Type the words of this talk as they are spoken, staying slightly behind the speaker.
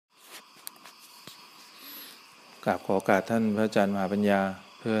กราบขอโอกาสท่านพระอาจารย์มหาปัญญา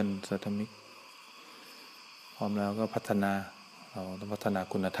เพื่อนสัทธมิกพร้อมแล้วก็พัฒนาเราต้องพัฒนา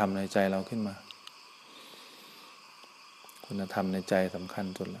คุณธรรมในใจเราขึ้นมาคุณธรรมในใจสำคัญ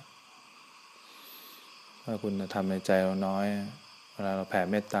สุดแล้วถ้าคุณธรรมในใจเราน้อยเวลาเราแผ่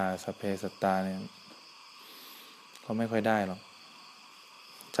เมตตาสัพเพสัตตาเนี่ยเขาไม่ค่อยได้หรอก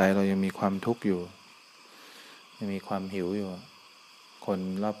ใจเรายังมีความทุกข์อยู่ยังมีความหิวอยู่คน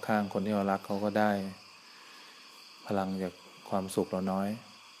รอบข้างคนที่เรารักเขาก็ได้พลังจากความสุขเราน้อย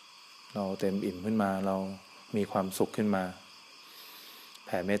เราเต็มอิ่มขึ้นมาเรามีความสุขขึ้นมาแ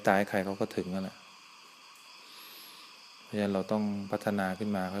ผ่เมตตาให้ใครเขาก็ถึงนั่นแหละเพราะฉะนั้นเราต้องพัฒนาขึ้น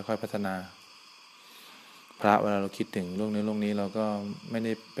มาค่อยๆพัฒนาพระเวลาเราคิดถึงเรื่องนี้เราก็ไม่ไ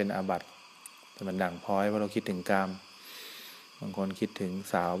ด้เป็นอาบัติแต่มันด่างพร้อยว่าเราคิดถึงกามบางคนคิดถึง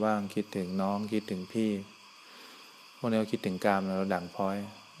สาวบ้างคิดถึงน้องคิดถึงพี่พวกนี้เราคิดถึงกามเราด่างพร้อย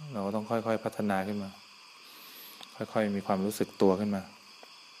เราก็ต้องค่อยๆพัฒนาขึ้นมาค่อยๆมีความรู้สึกตัวขึ้นมา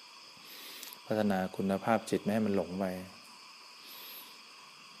พัฒนาคุณภาพจิตไม่ให้มันหลงไป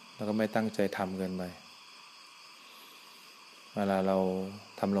แล้วก็ไม่ตั้งใจทำเกินไปเวลาเรา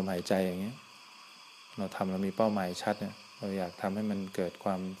ทำลมหายใจอย่างนี้เราทำเรามีเป้าหมายชัดเนี่ยเราอยากทำให้มันเกิดคว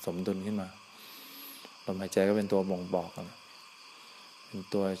ามสมดุลขึ้นมาลมหายใจก็เป็นตัวบ่งบอกเป็น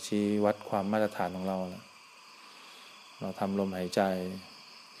ตัวชี้วัดความมาตรฐานของเราเราทำลมหายใจ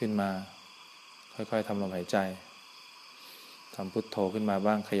ขึ้นมาค่อยๆทำลมหายใจทำพุทโธขึ้นมา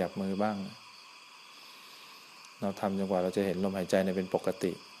บ้างขยับมือบ้างเราทำจนกว่าเราจะเห็นลมหายใจเป็นปก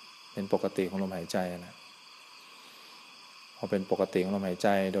ติของลมหายใจนะพอเป็นปกติของลมหายใจ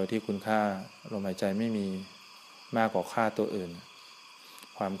โดยที่คุณค่าลมหายใจไม่มีมากกว่าค่าตัวอื่น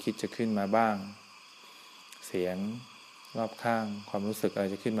ความคิดจะขึ้นมาบ้างเสียงรอบข้างความรู้สึกอะไร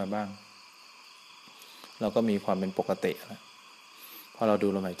จะขึ้นมาบ้างเราก็มีความเป็นปกติแล้วพอเราดู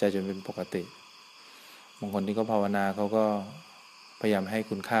ลมหายใจจนเป็นปกติบางคนที่เขาภาวนาเขาก็พยายามให้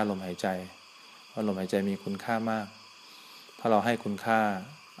คุณค่าลมหายใจเพราะลมหายใจมีคุณค่ามากถ้าเราให้คุณค่า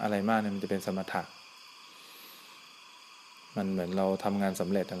อะไรมากเนี่ยมันจะเป็นสมถะมันเหมือนเราทำงานสำ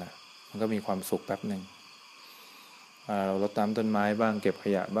เร็จนั่นแหละมันก็มีความสุขแป๊บนึงเรารดน้ำต้นไม้บ้างเก็บข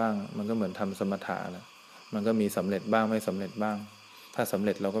ยะบ้างมันก็เหมือนทำสมถะนะมันก็มีสำเร็จบ้างไม่สำเร็จบ้างถ้าสำเ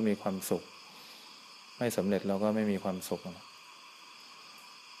ร็จเราก็มีความสุขไม่สำเร็จเราก็ไม่มีความสุข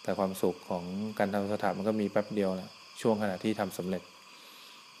แต่ความสุขของการทำสมถะมันก็มีแป๊บเดียวแหละช่วงขณะที่ทำสำเร็จ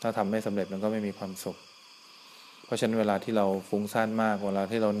ถ้าทำไม่สำเร็จมันก็ไม่มีความสุขเพราะฉะนั้นเวลาที่เราฟุ้งซ่านมากเวลา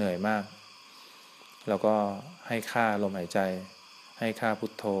ที่เราเหนื่อยมากเราก็ให้ค่าลมหายใจให้ค่าพุ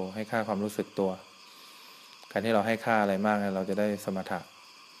ทโธให้ค่าความรู้สึกตัวการที่เราให้ค่าอะไรมากเราจะได้สมถะ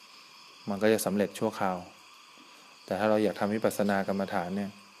มันก็จะสำเร็จชั่วคราวแต่ถ้าเราอยากทำวิปัสสนากรรมฐานเนี่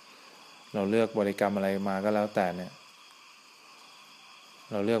ยเราเลือกบริกรรมอะไรมาก็แล้วแต่เนี่ย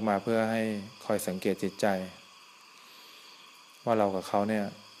เราเลือกมาเพื่อให้คอยสังเกตจิตใจว่าเรากับเขาเนี่ย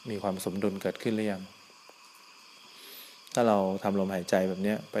มีความสมดุลเกิดขึ้นหรือยังถ้าเราทำลมหายใจแบบ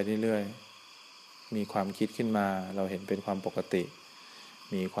นี้ไปเรื่อยๆมีความคิดขึ้นมาเราเห็นเป็นความปกติ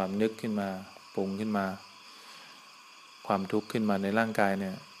มีความนึกขึ้นมาปรุงขึ้นมาความทุกข์ขึ้นมาในร่างกายเ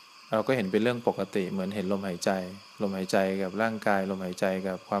นี่ยเราก็เห็นเป็นเรื่องปกติเหมือนเห็นลมหายใจกับร่างกายลมหายใจ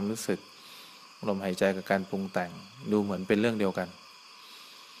กับความรู้สึกลมหายใจกับการปรุงแต่งดูเหมือนเป็นเรื่องเดียวกัน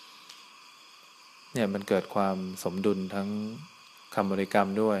เนี่ยมันเกิดความสมดุลทั้งคำบริกรรม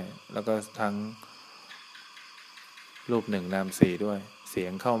ด้วยแล้วก็ทั้งรูปหนึ่งนามสี่ด้วยเสีย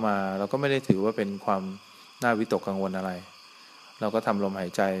งเข้ามาเราก็ไม่ได้ถือว่าเป็นความน่าวิตกกังวลอะไรเราก็ทำลมหา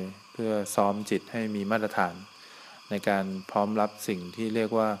ยใจเพื่อซ้อมจิตให้มีมาตรฐานในการพร้อมรับสิ่งที่เรียก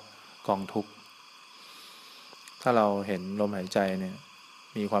ว่ากองทุกข์ถ้าเราเห็นลมหายใจเนี่ย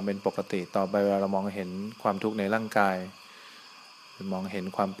มีความเป็นปกติต่อไปเวลาเรามองเห็นความทุกข์ในร่างกายมองเห็น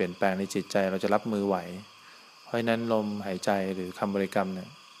ความเปลี่ยนแปลงในจิตใจเราจะรับมือไหวเพราะฉะนั้นลมหายใจหรือคำบริกรรมเนี่ย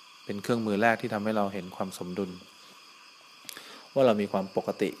เป็นเครื่องมือแรกที่ทำให้เราเห็นความสมดุลว่าเรามีความปก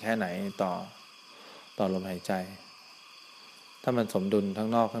ติแค่ไหนต่อลมหายใจถ้ามันสมดุลทั้ง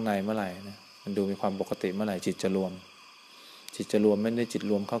นอกทั้งในเมื่อไหร่นะมันดูมีความปกติเมื่อไหร่จิตจะรวมไม่ได้จิต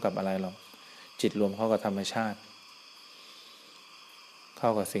รวมเข้ากับอะไรหรอกจิตรวมเข้ากับธรรมชาติเข้า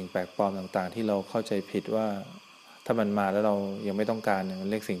กับสิ่งแปลกปลอมต่างๆที่เราเข้าใจผิดว่าถ้ามันมาแล้วเรายังไม่ต้องการเนี่ยมัน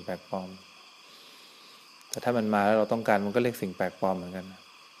เรียกสิ่งแปลกปลอมแต่ถ้ามันมาแล้วเราต้องการมันก็เรียกสิ่งแปลกปลอมเหมือนกัน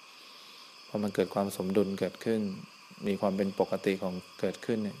พอมันเกิดความสมดุลเกิดขึ้นมีความเป็นปกติของเกิด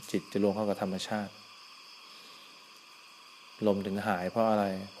ขึ้นเนี่ยจิตจะรวมเข้ากับธรรมชาติลมถึงหายเพราะอะไร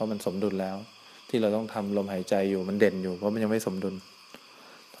เพราะมันสมดุลแล้วที่เราต้องทำลมหายใจอยู่มันเด่นอยู่เพราะมันยังไม่สมดุล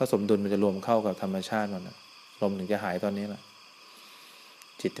ถ้าสมดุลมันจะรวมเข้ากับธรรมชาติหมดลมถึงจะหายตอนนี้แหละ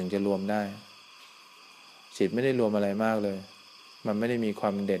จิตถึงจะรวมได้จิตไม่ได้รวมอะไรมากเลยมันไม่ได้มีควา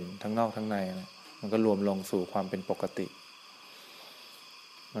มเด่นทั้งนอกทั้งในนะ มันก็รวมลงสู่ความเป็นปกติ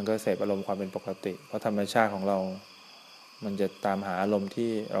มันก็เสพอารมณ์ความเป็นปกติเพราะธรรมชาติของเรามันจะตามหาอารมณ์ที่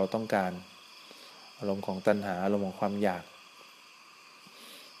เราต้องการอารมณ์ของตัณหาอารมณ์ของความอยาก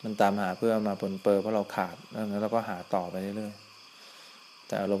มันตามหาเพื่อมาปนเปื้อนเพราะเราขาดแล้วเราก็หาต่อไปเรื่อยๆแ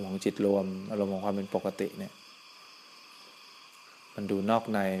ต่อารมณ์ของจิตรวมอารมณ์ของความเป็นปกติเนี่ยมันดูนอก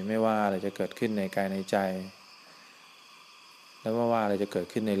ในไม่ว่าอะไรจะเกิดขึ้นในกายในใจแล้วว่าอะไรจะเกิด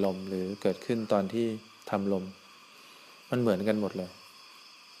ขึ้นในลมหรือเกิดขึ้นตอนที่ทำลมมันเหมือนกันหมดเลย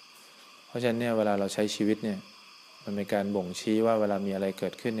เพราะฉะนั้นเนี่ยเวลาเราใช้ชีวิตเนี่ยมันเป็นการบ่งชี้ว่าเวลามีอะไรเกิ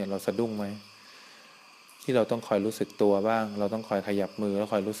ดขึ้นเนี่ยเราสะดุ้งไหมที่เราต้องคอยรู้สึกตัวบ้างเราต้องคอยขยับมือแล้ว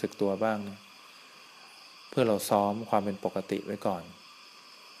คอยรู้สึกตัวบ้างนะเพื่อเราซ้อมความเป็นปกติไว้ก่อน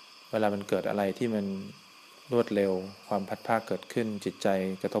เวลามันเกิดอะไรที่มันรวดเร็วความพัดภาคเกิดขึ้นจิตใจ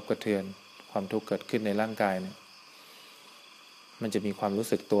กระทบกระเทือนความทุกข์เกิดขึ้นในร่างกายเนี่ยมันจะมีความรู้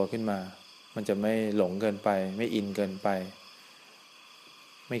สึกตัวขึ้นมามันจะไม่หลงเกินไปไม่อินเกินไป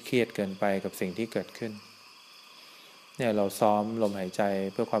ไม่เครียดเกินไปกับสิ่งที่เกิดขึ้นเนี่ยเราซ้อมลมหายใจ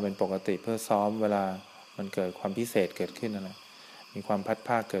เพื่อความเป็นปกติเพื่อซ้อมเวลามันเกิดความพิเศษเกิดขึ้นอะไรมีความพัดภ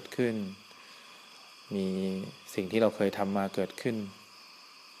าคเกิดขึ้นมีสิ่งที่เราเคยทำมาเกิดขึ้น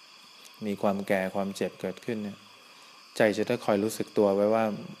มีความแก่ความเจ็บเกิดขึ้นเนี่ยใจจะได้คอยรู้สึกตัวไว้ว่า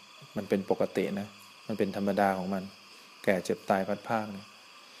มันเป็นปกตินะมันเป็นธรรมดาของมันแก่เจ็บตายพัดภาคเนี่ย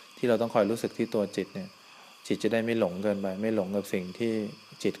ที่เราต้องคอยรู้สึกที่ตัวจิตเนี่ยจิตจะได้ไม่หลงเกินไปไม่หลงกับสิ่งที่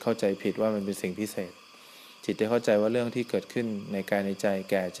จิตเข้าใจผิดว่ามันเป็นสิ่งพิเศษจิตจะเข้าใจว่าเรื่องที่เกิดขึ้นในกายในใจ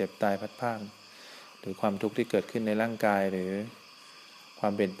แก่เจ็บตายพัดภาคหรือความทุกข์ที่เกิดขึ้นในร่างกายหรือควา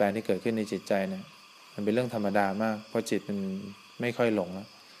มเปลี่ยนแปลงที่เกิดขึ้นในจิตใจเนี่ยมันเป็นเรื่องธรรมดามากเพราะจิตมันไม่ค่อยหลงแล้ว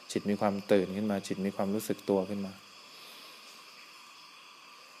จิตมีความตื่นขึ้นมาจิตมีความรู้สึกตัวขึ้นมา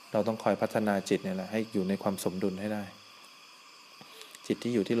เราต้องคอยพัฒนาจิตเนี่ยแหละให้อยู่ในความสมดุลให้ได้จิต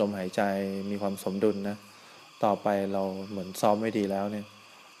ที่อยู่ที่ลมหายใจมีความสมดุลนะต่อไปเราเหมือนซ้อมไว้ดีแล้วเนี่ย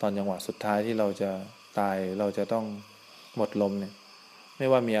ตอนจังหวะสุดท้ายที่เราจะตายเราจะต้องหมดลมเนี่ยไม่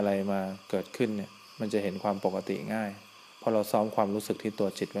ว่ามีอะไรมาเกิดขึ้นเนี่ยมันจะเห็นความปกติง่ายพอเราซ้อมความรู้สึกที่ตัว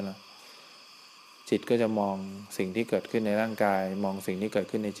จิตไว้แล้วจิตก็จะมองสิ่งที่เกิดขึ้นในร่างกายมองสิ่งที่เกิด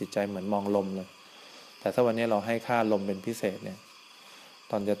ขึ้นในจิตใจเหมือนมองลมเลยแต่ถ้าวันนี้เราให้ค่าลมเป็นพิเศษเนี่ย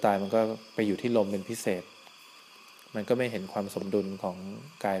ตอนจะตายมันก็ไปอยู่ที่ลมเป็นพิเศษมันก็ไม่เห็นความสมดุลของ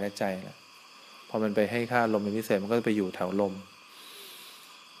กายและใจแล้วพอมันไปให้ค่าลมเป็นพิเศษมันก็ไปอยู่แถวลม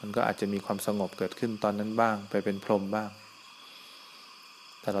มันก็อาจจะมีความสงบเกิดขึ้นตอนนั้นบ้างไปเป็นพรหมบ้าง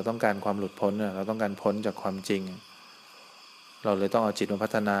แต่เราต้องการความหลุดพ้นเราต้องการพ้นจากความจริงเราเลยต้องเอาจิตมาพั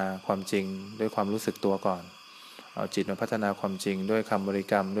ฒนาความจริงด้วยความรู้สึกตัวก่อนเอาจิตมาพัฒนาความจริงด้วยคำบริ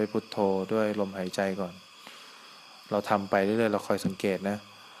กรรมด้วยพุทโธด้วยลมหายใจก่อนเราทำไปเรื่อยๆเราคอยสังเกตนะ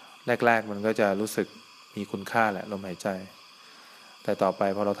แรกๆมันก็จะรู้สึกมีคุณค่าแหละลมหายใจแต่ต่อไป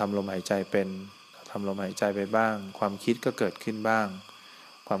พอเราทำลมหายใจเป็นทำลมหายใจไปบ้างความคิดก็เกิดขึ้นบ้าง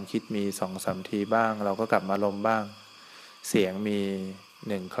ความคิดมี 2-3 ทีบ้างเราก็กลับมาลมบ้างเสียงมี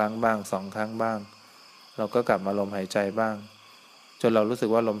1ครั้งบ้าง2ครั้งบ้างเราก็กลับมาลมหายใจบ้างจนเรารู้สึก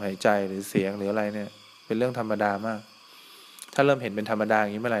ว่าลมหายใจหรือเสียงหรืออะไรเนี่ยเป็นเรื่องธรรมดามากถ้าเริ่มเห็นเป็นธรรมดาอย่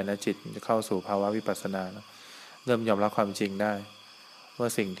างนี้เมื่อไหร่นะจิตจะเข้าสู่ภาวะวิปัสสนาแล้วเริ่มยอมรับความจริงได้ว่า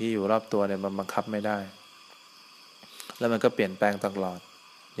สิ่งที่อยู่รอบตัวเนี่ยมันบังคับไม่ได้แล้วมันก็เปลี่ยนแปลงตลอด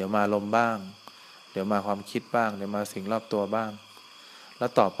เดี๋ยวมาลมบ้างเดี๋ยวมาความคิดบ้างเดี๋ยวมาสิ่งรอบตัวบ้างแล้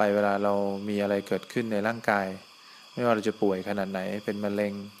วต่อไปเวลาเรามีอะไรเกิดขึ้นในร่างกายไม่ว่าเราจะป่วยขนาดไหนเป็นมะเร็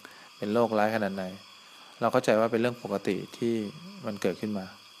งเป็นโรคร้ายขนาดไหนเราเข้าใจว่าเป็นเรื่องปกติที่มันเกิดขึ้นมา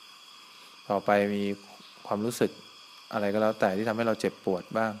ต่อไปมีความรู้สึกอะไรก็แล้วแต่ที่ทำให้เราเจ็บปวด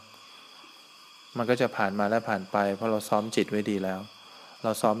บ้างมันก็จะผ่านมาและผ่านไปเพราะเราซ้อมจิตไว้ดีแล้วเร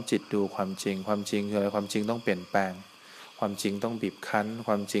าซ้อมจิตดูความจริงความจริงคืออะไรความจริงต้องเปลี่ยนแปลงความจริงต้องบีบคั้นค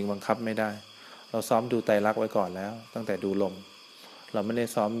วามจริงบังคับไม่ได้เราซ้อมดูไตรลักษณ์ไว้ก่อนแล้วตั้งแต่ดูลมเราไม่ได้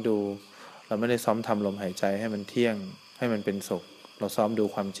ซ้อมทำลมหายใจให้มันเที่ยงให้มันเป็นสุขเราซ้อมดู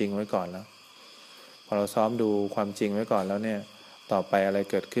ความจริงไว้ก่อนแล้วพอเราซ้อมดูความจริงไว้ก่อนแล้วเนี่ยต่อไปอะไร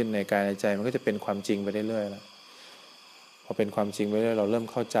เกิดขึ้นในกายในใจมันก็จะเป็นความจริงไปเรื่อยๆแล้วพอเป็นความจริงไปเรื่อยเราเริ่ม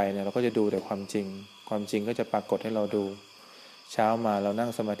เข้าใจเนี่ยเราก็จะดูแต่ความจริงความจริงก็จะปรากฏให้เราดูเช้ามาเรานั่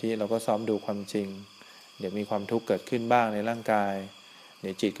งสมาธิเราก็ซ้อมดูความจริงเดี๋ยวมีความทุกข์เกิดขึ้นบ้างในร่างกายเ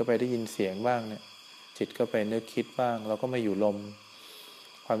ดี๋ยวจิตก็ไปได้ยินเสียงบ้างเนี่ยจิตก็ไปนึกคิดบ้างเราก็ไม่อยู่ลม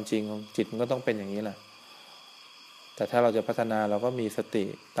ความจริงของจิตมันก็ต้องเป็นอย่างนี้แหละแต่ถ้าเราจะพัฒนาเราก็มีสติ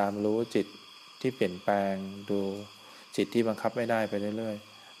ตามรู้จิตที่เปลี่ยนแปลงดูจิตที่บังคับไม่ได้ไปเรื่อย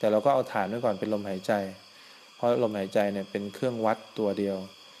ๆแต่เราก็เอาฐานไว้ก่อนเป็นลมหายใจเพราะลมหายใจเนี่ยเป็นเครื่องวัดตัวเดียว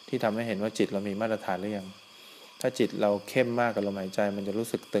ที่ทำให้เห็นว่าจิตเรามีมาตรฐานหรือยังถ้าจิตเราเข้มมากกับลมหายใจมันจะรู้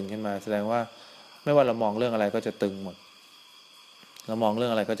สึกตึงขึ้นมาแสดงว่าไม่ว่าเรามองเรื่องอะไรก็จะตึงหมดเรามองเรื่อ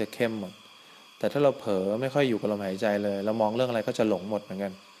งอะไรก็จะเข้มหมด แต่ถ้าเราเผลอไม่ค่อยอยู่กับลมหายใจเลยเรามองเรื่องอะไรก็จะหลงหมดเหมือนกั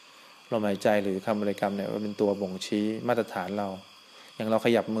นลมหายใจหรือคำบริกรรมเนี่ยมันเป็นตัวบ่งชี้มาตรฐานเราอย่างเราข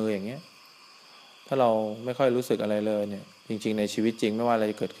ยับมืออย่างเงี้ยถ้าเราไม่ค่อยรู้สึกอะไรเลยเนี่ยจริงๆในชีวิตจริงไม่ว่าอะไร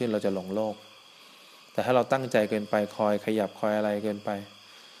เกิดขึ้นเราจะหลงโลกแต่ถ้าเราตั้งใจเกินไปคอยขยับคอยอะไรเกินไป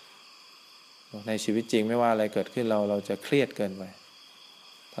ในชีวิตจริงไม่ว่าอะไรเกิดขึ้นเราจะเครียดเกินไป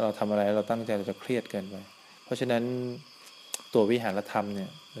ถ้าเราทำอะไรเราตั้งใจเราจะเครียดเกินไปเพราะฉะนั้นตัววิหารธรรมเนี่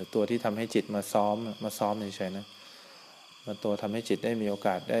ยหรือตัวที่ทำให้จิตมาซ้อมเฉยๆนะมันตัวทำให้จิตได้มีโอก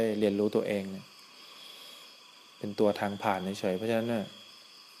าสได้เรียนรู้ตัวเองเนี่ยเป็นตัวทางผ่านเฉยๆเพราะฉะนั้นเนี่ย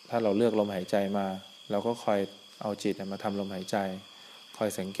ถ้าเราเลือกลมหายใจมาเราก็คอยเอาจิตมาทำลมหายใจคอย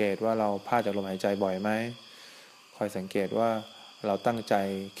สังเกตว่าเราพลาดจากลมหายใจบ่อยไหมคอยสังเกตว่าเราตั้งใจ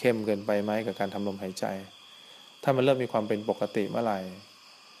เข้มเกินไปไหมกับการทำลมหายใจถ้ามันเริ่มมีความเป็นปกติเมื่อไหร่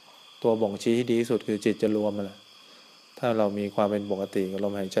ตัวบ่งชี้ที่ดีที่สุดคือจิตจะรวมมาแหละถ้าเรามีความเป็นปกติกับล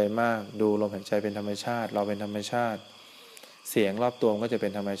มหายใจมากดูลมหายใจเป็นธรรมชาติเราเป็นธรรมชาติเสียงรอบตัวก็จะเป็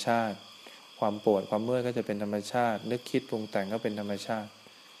นธรรมชาติความปวดความเมื่อยก็จะเป็นธรรมชาตินึกคิดปรุงแต่งก็เป็นธรรมชาติ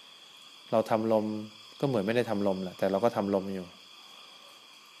เราทำลมก็เหมือนไม่ได้ทำลมแหละแต่เราก็ทำลมอยู่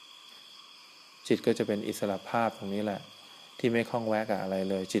จิตก็จะเป็นอิสระภาพตรงนี้แหละที่ไม่คล้องแวะกับอะไร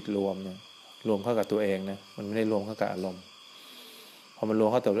เลยจิตรวมเนี่ยรวมเข้ากับตัวเองนะมันไม่ได้รวมเข้ากับอารมณ์พอมันรวม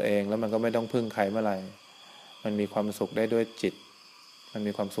เข้ากับตัวเองแล้วมันก็ไม่ต้องพึ่งใครเมื่อไหร่มันมีความสุขได้ด้วยจิตมัน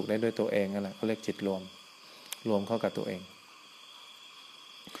มีความสุขได้ด้วยตัวเองนั่นแหละเขาเรียกจิตรวมเข้ากับตัวเอง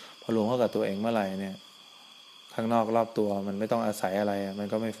พอรวมเข้ากับตัวเองเมื่อไหร่เนี่ยข้างนอกรอบตัวมันไม่ต้องอาศัยอะไรมัน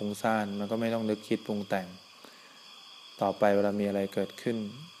ก็ไม่ฟุ้งซ่านมันก็ไม่ต้องนึกคิดปรุงแต่งต่อไปเวลามีอะไรเกิดขึ้น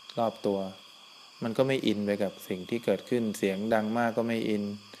รอบตัวมันก็ไม่อินไปกับสิ่งที่เกิดขึ้นเสียงดังมากก็ไม่อิน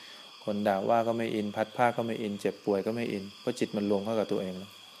คนด่าว่าก็ไม่อินพัดผ้าก็ไม่อินเจ็บป่วยก็ไม่อินเพราะจิตมันรวมเข้ากับตัวเองแล้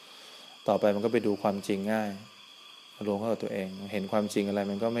วต่อไปมันก็ไปดูความจริงง่ายรวมเข้ากับตัวเองเห็นความจริงอะไร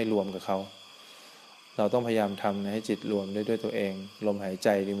มันก็ไม่รวมกับเขาเราต้องพยายามทำให้จิตรวมด้วยตัวเองลมหายใจ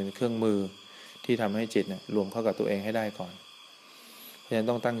จึงเป็นเครื่องมือที่ทำให้จิตรวมเข้ากับตัวเองให้ได้ก่อนเพราะฉะนั้น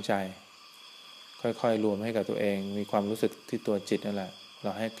ต้องตั้งใจค่อยๆรวมให้กับตัวเองมีความรู้สึกที่ตัวจิตนั่นแหละเร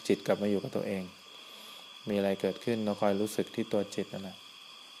าให้จิตกลับมาอยู่กับตัวเองมีอะไรเกิดขึ้นเราคอยรู้สึกที่ตัวจิตนั่นแหละ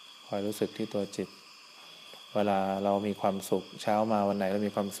คอยรู้สึกที่ตัวจิตเวลาเรามีความสุขเช้ามาวันไหนเรา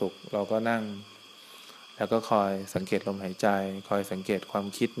มีความสุขเราก็นั่งแล้วก็คอยสังเกตลมหายใจคอยสังเกตความ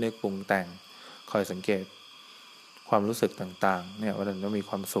คิดนึกปรุงแต่งคอยสังเกตความรู้สึกต่างๆเนี่ยวันนั้นเรามี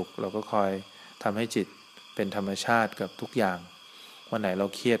ความสุขเราก็คอยทำให้จิตเป็นธรรมชาติกับทุกอย่างวันไหนเรา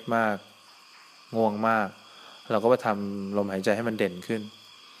เครียดมากง่วงมากเราก็ไปทำลมหายใจให้มันเด่นขึ้น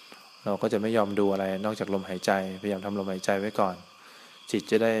เราก็จะไม่ยอมดูอะไรนอกจากลมหายใจพยายามทำลมหายใจไว้ก่อนจิต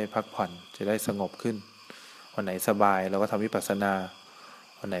จะได้พักผ่อนจะได้สงบขึ้นวันไหนสบายเราก็ทำวิปัสสนา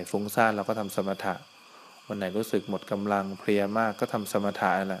วันไหนฟุ้งซ่านเราก็ทำสมถะวันไหนรู้สึกหมดกำลังเพลียมากก็ทำสมถ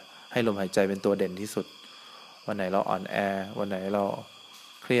ะนั่นแหละให้ลมหายใจเป็นตัวเด่นที่สุดวันไหนเราอ่อนแอวันไหนเรา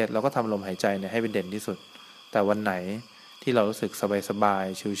เครียดเราก็ทำลมหายใจเนี่ยให้เป็นเด่นที่สุดแต่วันไหนที่เรารู้สึกสบาย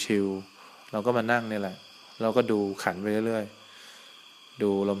ๆชิลๆเราก็มานั่งนี่แหละเราก็ดูขันไปเรื่อยๆดู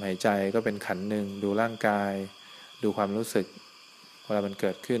ลมหายใจก็เป็นขันหนึ่งดูร่างกายดูความรู้สึกเวลามันเ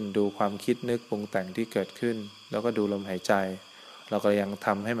กิดขึ้นดูความคิดนึกปรุงแต่งที่เกิดขึ้นแล้วก็ดูลมหายใจเราก็ยังท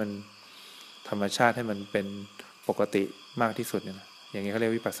ำให้มันธรรมชาติให้มันเป็นปกติมากที่สุดเนี่ยนะอย่างนี้เขาเรีย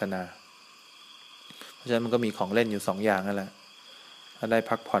กวิปัสสนาเพราะฉะนั้นมันก็มีของเล่นอยู่2 อย่างนั่นแหละถ้าได้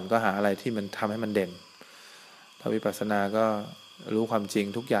พักผ่อนก็หาอะไรที่มันทำให้มันเด่นถ้าวิปัสสนาก็รู้ความจริง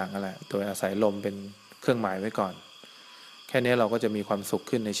ทุกอย่างนั่นแหละโดยอาศัยลมเป็นเครื่องหมายไว้ก่อนแค่นี้เราก็จะมีความสุข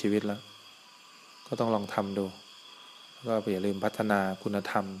ขึ้นในชีวิตแล้วก็ต้องลองทำดูก็อย่าลืมพัฒนาคุณ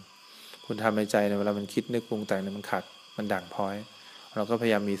ธรรมในใจในเวลามันคิดนึกปรุงแต่งมันขัดมันด่างพร้อยเราก็พย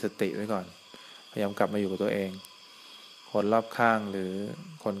ายามมีสติไว้ก่อนพยายามกลับมาอยู่กับตัวเองคนรอบข้างหรือ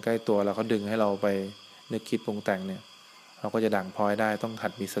คนใกล้ตัวเราเขาดึงให้เราไปนึกคิดปรุงแต่งเนี่ยเราก็จะด่างพร้อยได้ต้องหั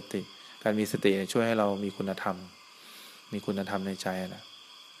ดมีสติการมีสติช่วยให้เรามีคุณธรรมในใจนะ